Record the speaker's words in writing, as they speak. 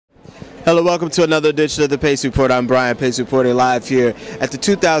Hello, welcome to another edition of the Pace Report. I'm Brian, Pace Reporter, live here at the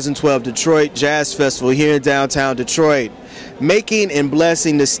 2012 Detroit Jazz Festival here in downtown Detroit. Making and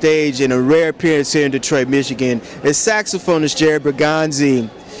blessing the stage in a rare appearance here in Detroit, Michigan is saxophonist Jerry Bergonzi.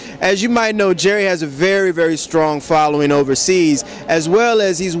 As you might know, Jerry has a very strong following overseas, as well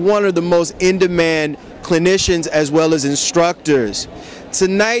as he's one of the most in-demand clinicians as well as instructors.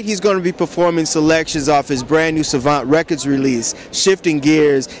 Tonight he's going to be performing selections off his brand new Savant Records release, Shifting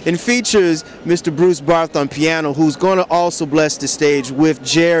Gears, and features Mr. Bruce Barth on piano, who's going to also bless the stage with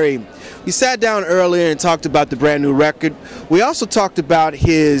Jerry. We sat down earlier and talked about the brand new record. We also talked about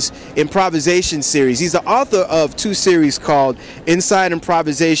his improvisation series. He's the author of two series called Inside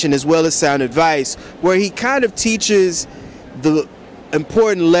Improvisation as well as Sound Advice, where he kind of teaches the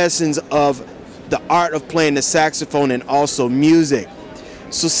important lessons of the art of playing the saxophone and also music.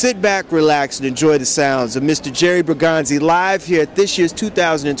 So sit back, relax, and enjoy the sounds of Mr. Jerry Bergonzi live here at this year's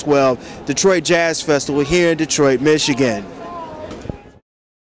 2012 Detroit Jazz Festival here in Detroit, Michigan.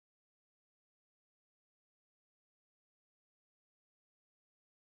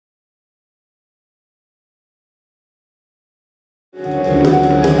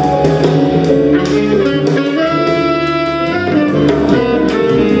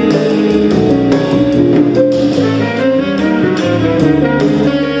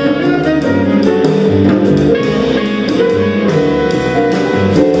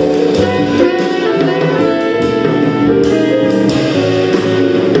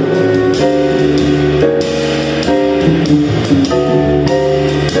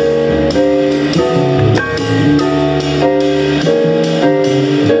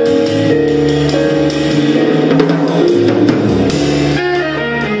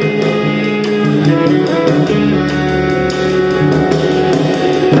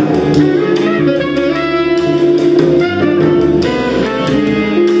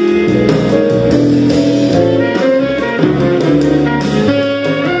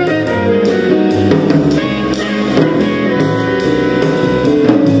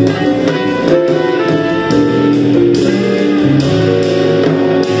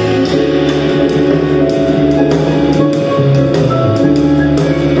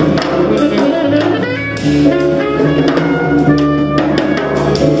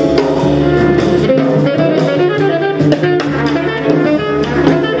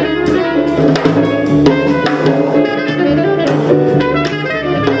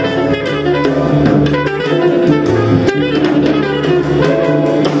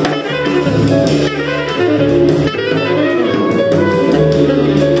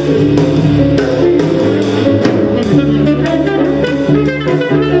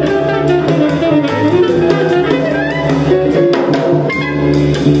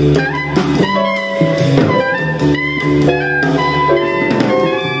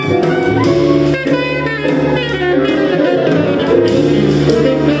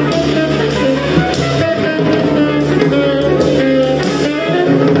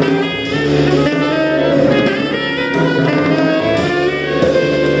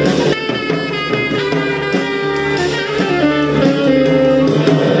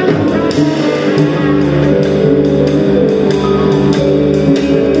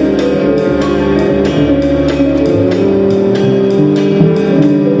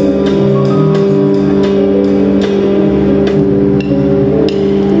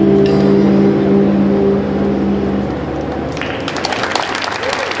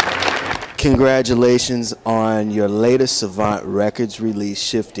 Congratulations on your latest Savant Records release,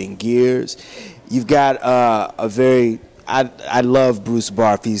 Shifting Gears. You've got I love Bruce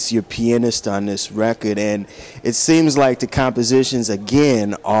Barth. He's your pianist on this record, and it seems like the compositions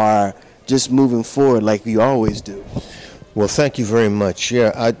again are just moving forward like you always do. Well, thank you very much.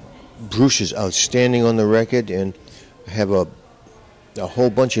 Yeah, Bruce is outstanding on the record, and I have a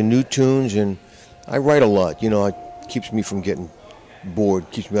whole bunch of new tunes, and I write a lot. You know, it keeps me from getting bored,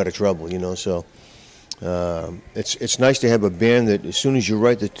 keeps me out of trouble, you know, so it's nice to have a band that as soon as you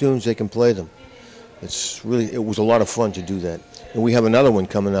write the tunes, they can play them. It was a lot of fun to do that. And we have another one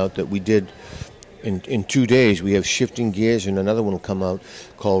coming out that we did in 2 days. We have Shifting Gears, and another one will come out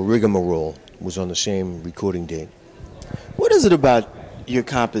called Rigmarole. It was on the same recording date. What is it about your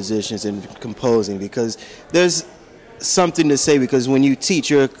compositions and composing? Because there's something to say, because when you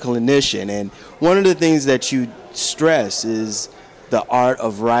teach, you're a clinician, and one of the things that you stress is the art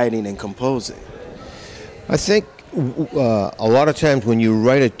of writing and composing. I think a lot of times when you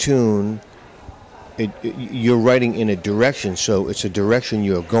write a tune, you're writing in a direction, so it's a direction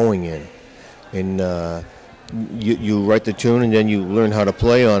you're going in. And you write the tune, and then you learn how to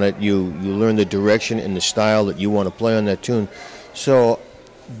play on it. You learn the direction and the style that you want to play on that tune. So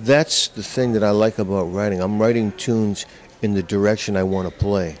that's the thing that I like about writing. I'm writing tunes in the direction I want to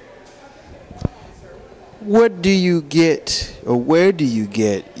play. What do you get, or where do you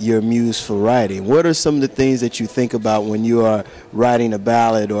get your muse for writing? What are some of the things that you think about when you are writing a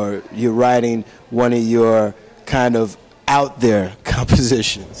ballad or you're writing one of your kind of out there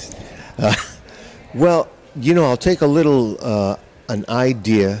compositions? Well, you know, I'll take a little, an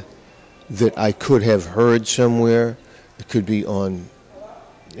idea that I could have heard somewhere. It could be on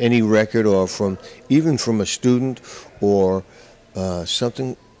any record or even from a student or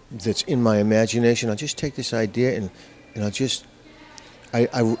something that's in my imagination. I'll just take this idea and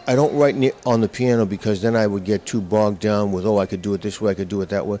I don't write on the piano because then I would get too bogged down with, oh, I could do it this way, I could do it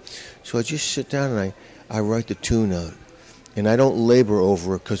that way. So I just sit down and I write the tune out. And I don't labor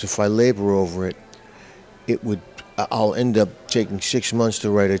over it, because if I labor over it, I'll end up taking 6 months to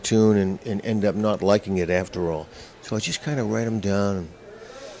write a tune and end up not liking it after all. So I just kind of write them down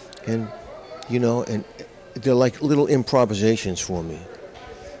and you know, and they're like little improvisations for me.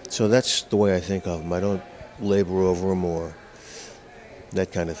 So that's the way I think of them. I don't labor over them or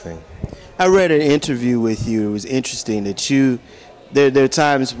that kind of thing. I read an interview with you. It was interesting that there are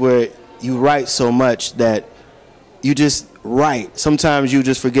times where you write so much that you just write. Sometimes you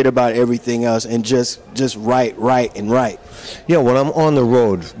just forget about everything else and just write. Yeah, when I'm on the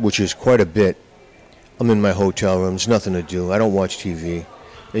road, which is quite a bit, I'm in my hotel room. There's nothing to do. I don't watch TV.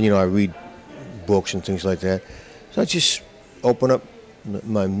 And, you know, I read books and things like that. So I just open up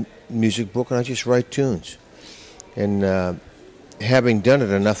my music book and I just write tunes. And having done it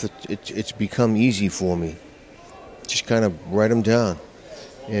enough, it's become easy for me. Just kind of write them down.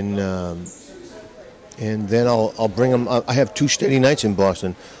 And then I'll bring them. I have 2 steady nights in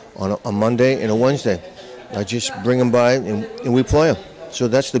Boston, on a Monday and a Wednesday. I just bring them by and we play them. So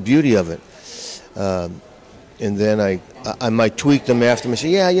that's the beauty of it. And then I might tweak them after and say,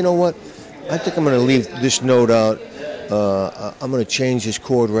 yeah, you know what? I think I'm going to leave this note out. I'm going to change this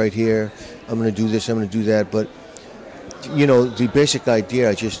chord right here. I'm going to do this. I'm going to do that. But you know, the basic idea,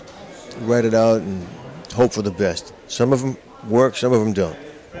 I just write it out and hope for the best. Some of them work. Some of them don't.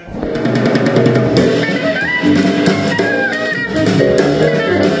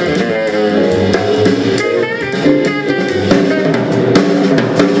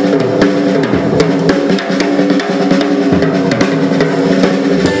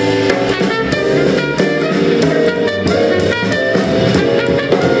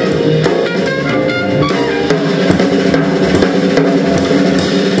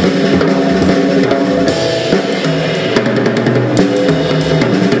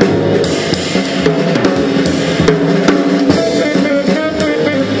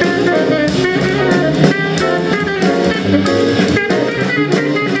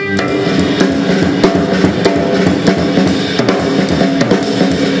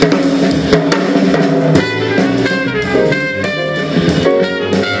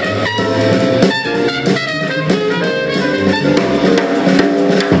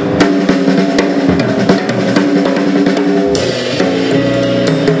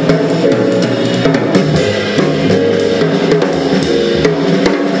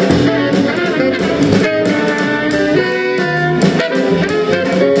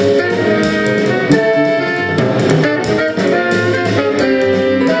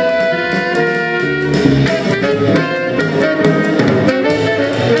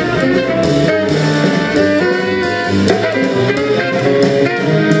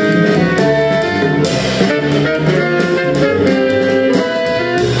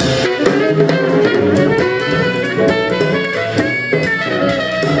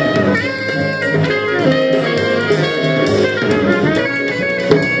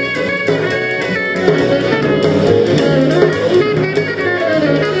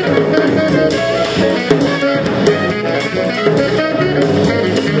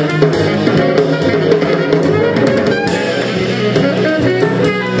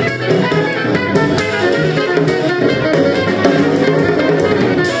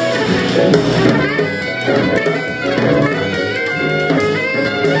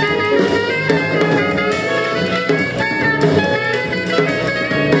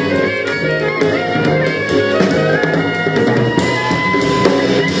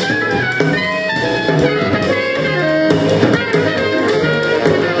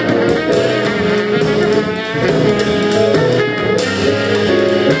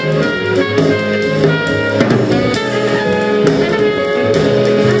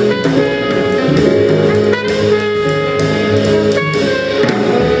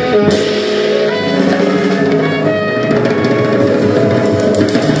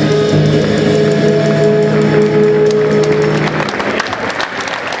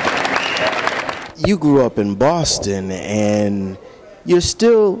 you grew up in Boston and you're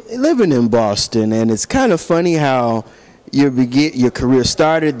still living in Boston, and it's kind of funny how your career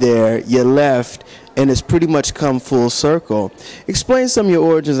started there, you left, and it's pretty much come full circle. Explain some of your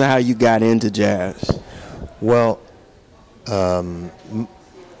origins and how you got into jazz. Well,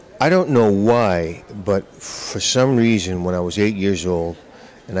 I don't know why, but for some reason when I was 8 years old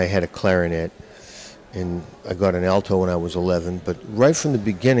and I had a clarinet, and I got an alto when I was 11, but right from the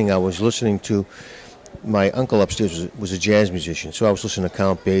beginning I was listening to, my uncle upstairs was a jazz musician, so I was listening to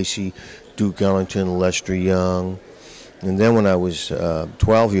Count Basie, Duke Ellington, Lester Young. And then when I was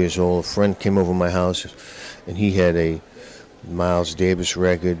 12 years old, a friend came over to my house and he had a Miles Davis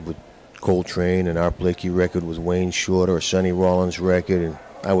record with Coltrane, an Art Blakey record with Wayne Shorter, a Sonny Rollins record, and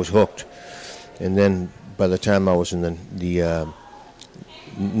I was hooked. And then by the time I was in the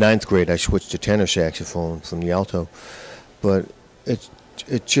ninth grade, I switched to tenor saxophone from the alto. But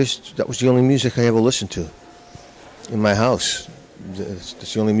that was the only music I ever listened to in my house.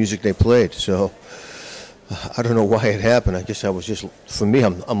 It's the only music they played. So I don't know why it happened. I guess I was just, for me,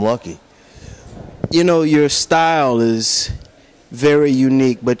 I'm lucky. You know, your style is very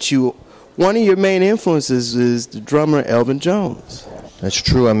unique, but one of your main influences is the drummer Elvin Jones. That's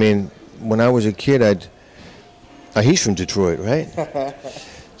true. I mean, when I was a kid, he's from Detroit, right?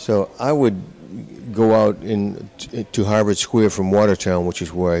 So I would go out to Harvard Square from Watertown, which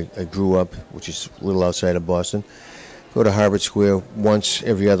is where I grew up, which is a little outside of Boston. Go to Harvard Square once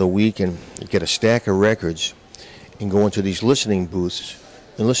every other week and get a stack of records and go into these listening booths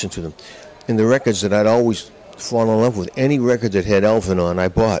and listen to them. And the records that I'd always fallen in love with, any record that had Elvin on, I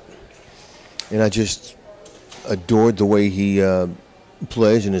bought. And I just adored the way he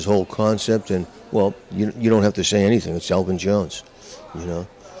plays and his whole concept. And, well, you don't have to say anything. It's Elvin Jones, you know.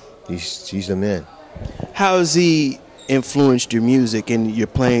 He's the man. How has he influenced your music and your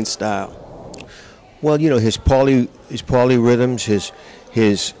playing style? Well, you know, his polyrhythms,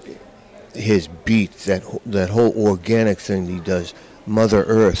 his beat, that whole organic thing he does, Mother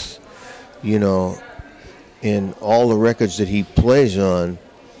Earth, you know, and all the records that he plays on,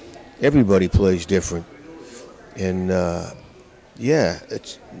 everybody plays different, and yeah,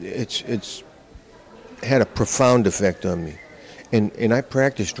 it's had a profound effect on me, and I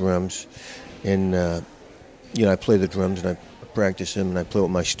practice drums, and you know, I play the drums and I practice them and I play with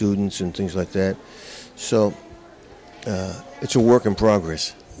my students and things like that. So it's a work in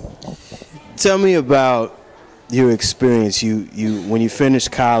progress. Tell me about your experience. You when you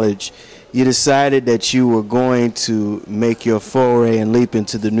finished college, you decided that you were going to make your foray and leap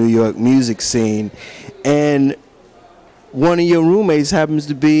into the New York music scene, and one of your roommates happens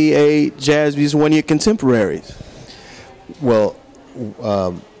to be a jazz musician, one of your contemporaries. Well,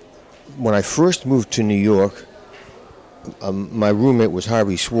 when I first moved to New York, my roommate was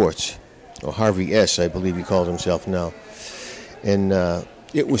Harvey Swartz, or Harvey S., I believe he calls himself now. And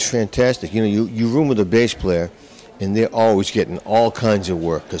it was fantastic. You know, you room with a bass player, and they're always getting all kinds of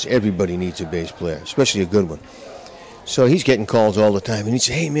work because everybody needs a bass player, especially a good one. So he's getting calls all the time, and he'd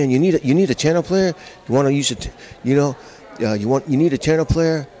say, "Hey man, you need a tenor player? You want to use it? You know, you need a tenor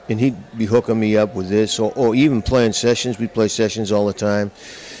player?" And he'd be hooking me up with this, or even playing sessions. We play sessions all the time.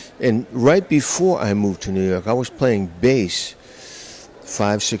 And right before I moved to New York, I was playing bass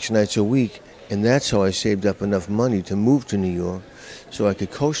 5-6 nights a week, and that's how I saved up enough money to move to New York so I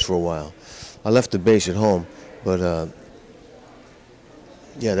could coast for a while. I left the bass at home, but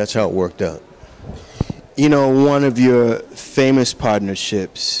yeah, that's how it worked out. You know, one of your famous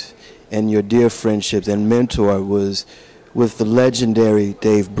partnerships and your dear friendships and mentor was with the legendary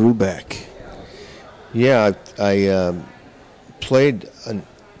Dave Brubeck. Yeah, I played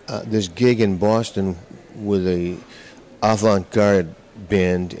this gig in Boston with a avant-garde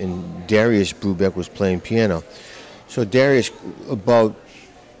band, and Darius Brubeck was playing piano. So Darius, about,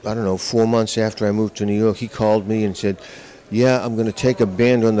 I don't know, 4 months after I moved to New York, he called me and said, "Yeah, I'm going to take a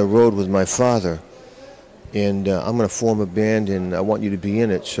band on the road with my father, and I'm going to form a band, and I want you to be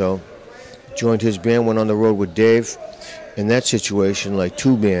in it." So joined his band, went on the road with Dave. In that situation, like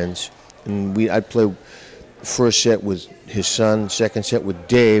two bands, and I'd play first set with his son, second set with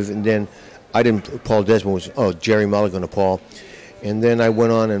Dave, and then Paul Desmond was, Jerry Mulligan to Paul, and then I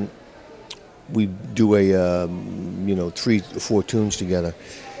went on and we do a, 3 or 4 tunes together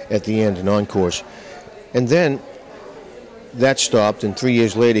at the end, an encores. And then that stopped, and 3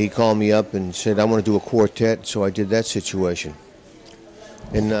 years later he called me up and said, "I want to do a quartet," so I did that situation.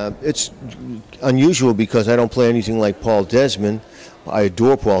 And it's unusual because I don't play anything like Paul Desmond. I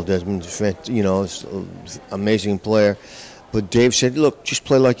adore Paul Desmond, you know, he's an amazing player. But Dave said, "Look, just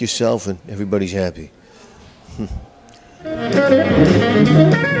play like yourself and everybody's happy."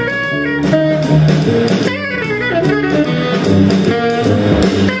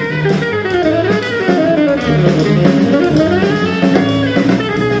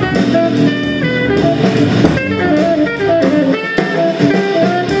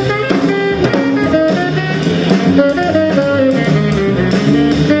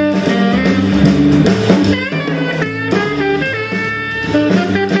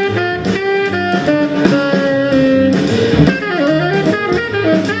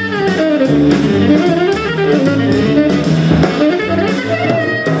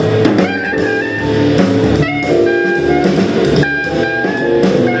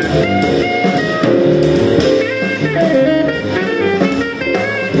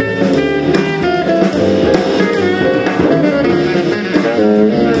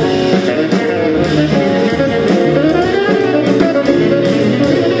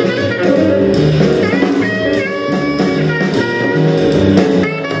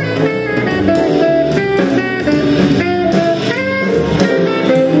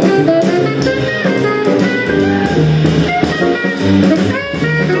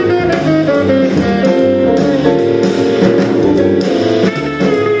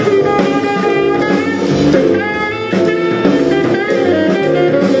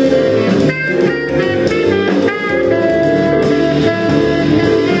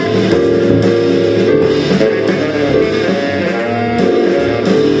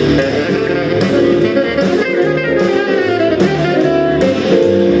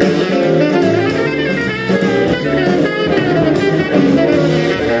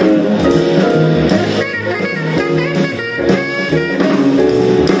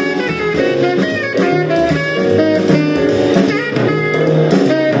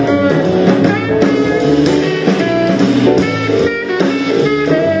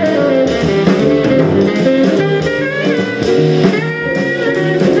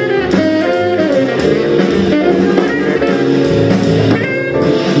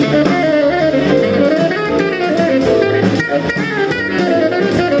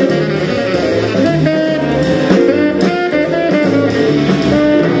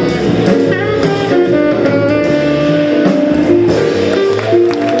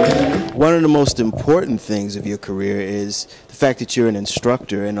 one of the most important things of your career is the fact that you're an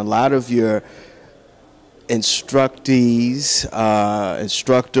instructor, and a lot of your instructees,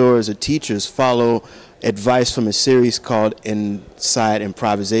 instructors, or teachers follow advice from a series called Inside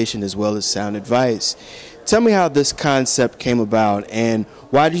Improvisation, as well as Sound Advice. Tell me how this concept came about, and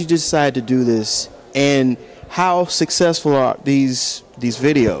why did you decide to do this, and how successful are these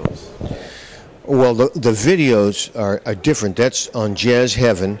videos? Well, the videos are different. That's on Jazz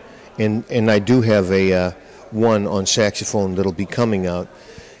Heaven, and I do have a one on saxophone that'll be coming out,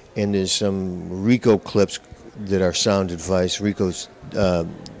 and there's some Rico clips that are sound advice. Rico's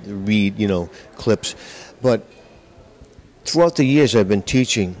read, clips. But throughout the years I've been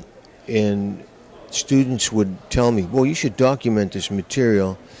teaching, and students would tell me, well, you should document this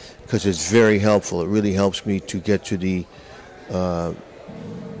material because it's very helpful. It really helps me to get to the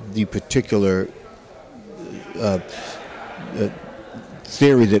particular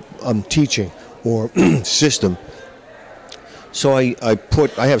theory that I'm teaching or system. So I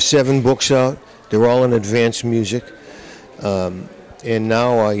have 7 books out. They're all in advanced music, and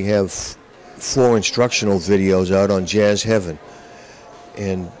now I have 4 instructional videos out on Jazz Heaven,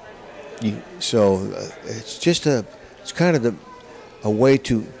 and so it's kind of a way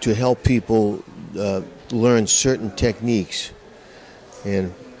to help people learn certain techniques.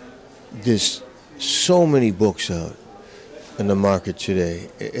 And there's so many books out in the market today.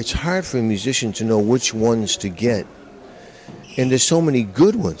 It's hard for a musician to know which ones to get, and there's so many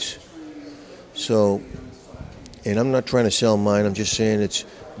good ones. So, and I'm not trying to sell mine, I'm just saying it's,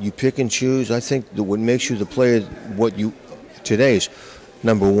 you pick and choose. I think that what makes you the player, today is,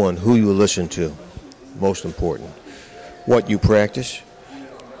 number one, who you listen to, most important, what you practice,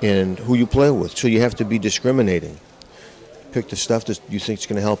 and who you play with. So you have to be discriminating. Pick the stuff that you think is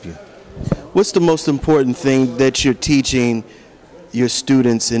going to help you. What's the most important thing that you're teaching your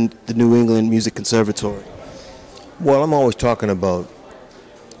students in the New England Music Conservatory? Well, I'm always talking about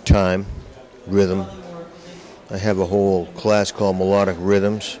time, rhythm. I have a whole class called Melodic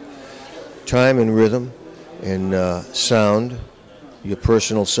Rhythms. Time and rhythm, and sound, your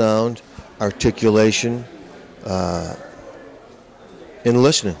personal sound, articulation, and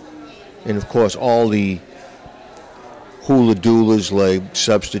listening. And of course, all the hula doulas like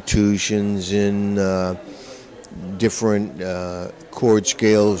substitutions and different chord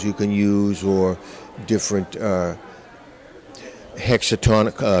scales you can use, or different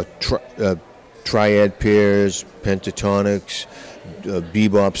hexatonic triad pairs, pentatonics,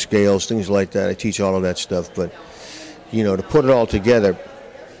 bebop scales, things like that. I teach all of that stuff, but you know, to put it all together,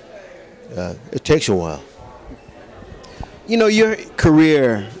 it takes a while. You know, your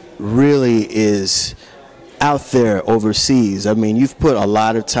career really is out there overseas. I mean, you've put a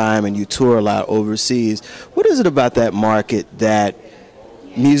lot of time and you tour a lot overseas. What is it about that market that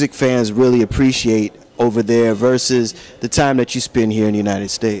music fans really appreciate over there versus the time that you spend here in the United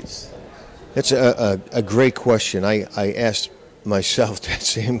States? That's a great question. I asked myself that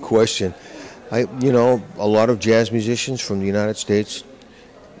same question. You know, a lot of jazz musicians from the United States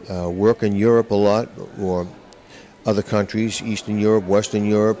work in Europe a lot, or other countries, Eastern Europe, Western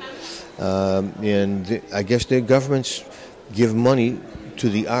Europe, and I guess their governments give money to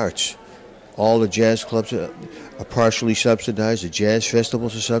the arts. All the jazz clubs are partially subsidized. The jazz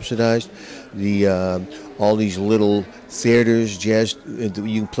festivals are subsidized. All these little theaters, jazz, you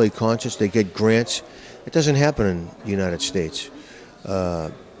can play concerts. They get grants. It doesn't happen in the United States,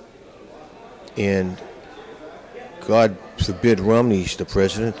 and God forbid Romney's the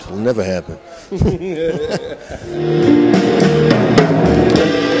president. It'll never happen.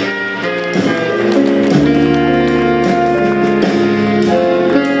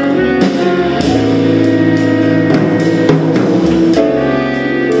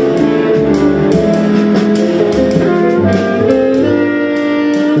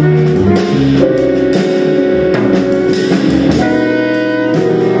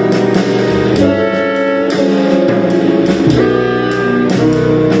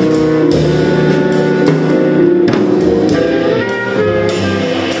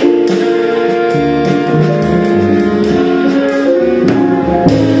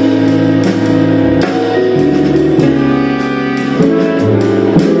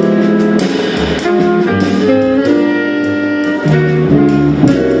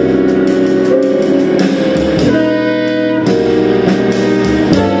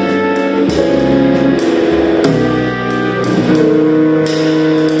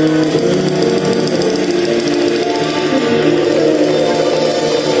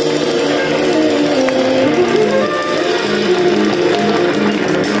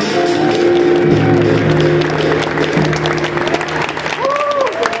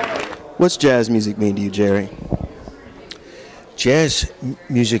 What's jazz music mean to you, Jerry? Jazz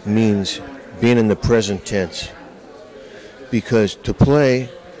music means being in the present tense, because to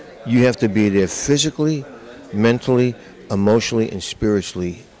play, you have to be there physically, mentally, emotionally, and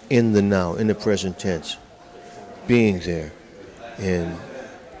spiritually in the now, in the present tense, being there. And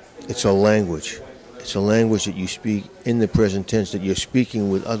it's a language. It's a language that you speak in the present tense, that you're speaking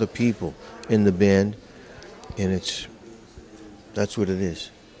with other people in the band, and that's what it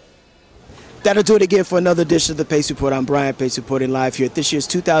is. That'll do it again for another edition of the Pace Report. I'm Brian Pace, reporting live here at this year's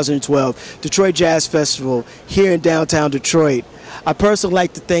 2012 Detroit Jazz Festival here in downtown Detroit. I personally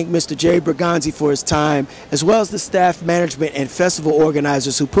like to thank Mr. Jerry Bergonzi for his time, as well as the staff, management, and festival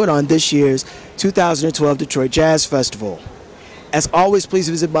organizers who put on this year's 2012 Detroit Jazz Festival. As always, please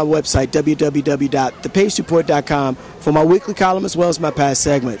visit my website, www.thepacereport.com, for my weekly column as well as my past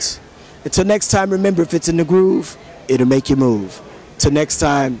segments. Until next time, remember, if it's in the groove, it'll make you move. Till next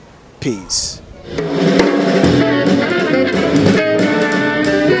time, peace.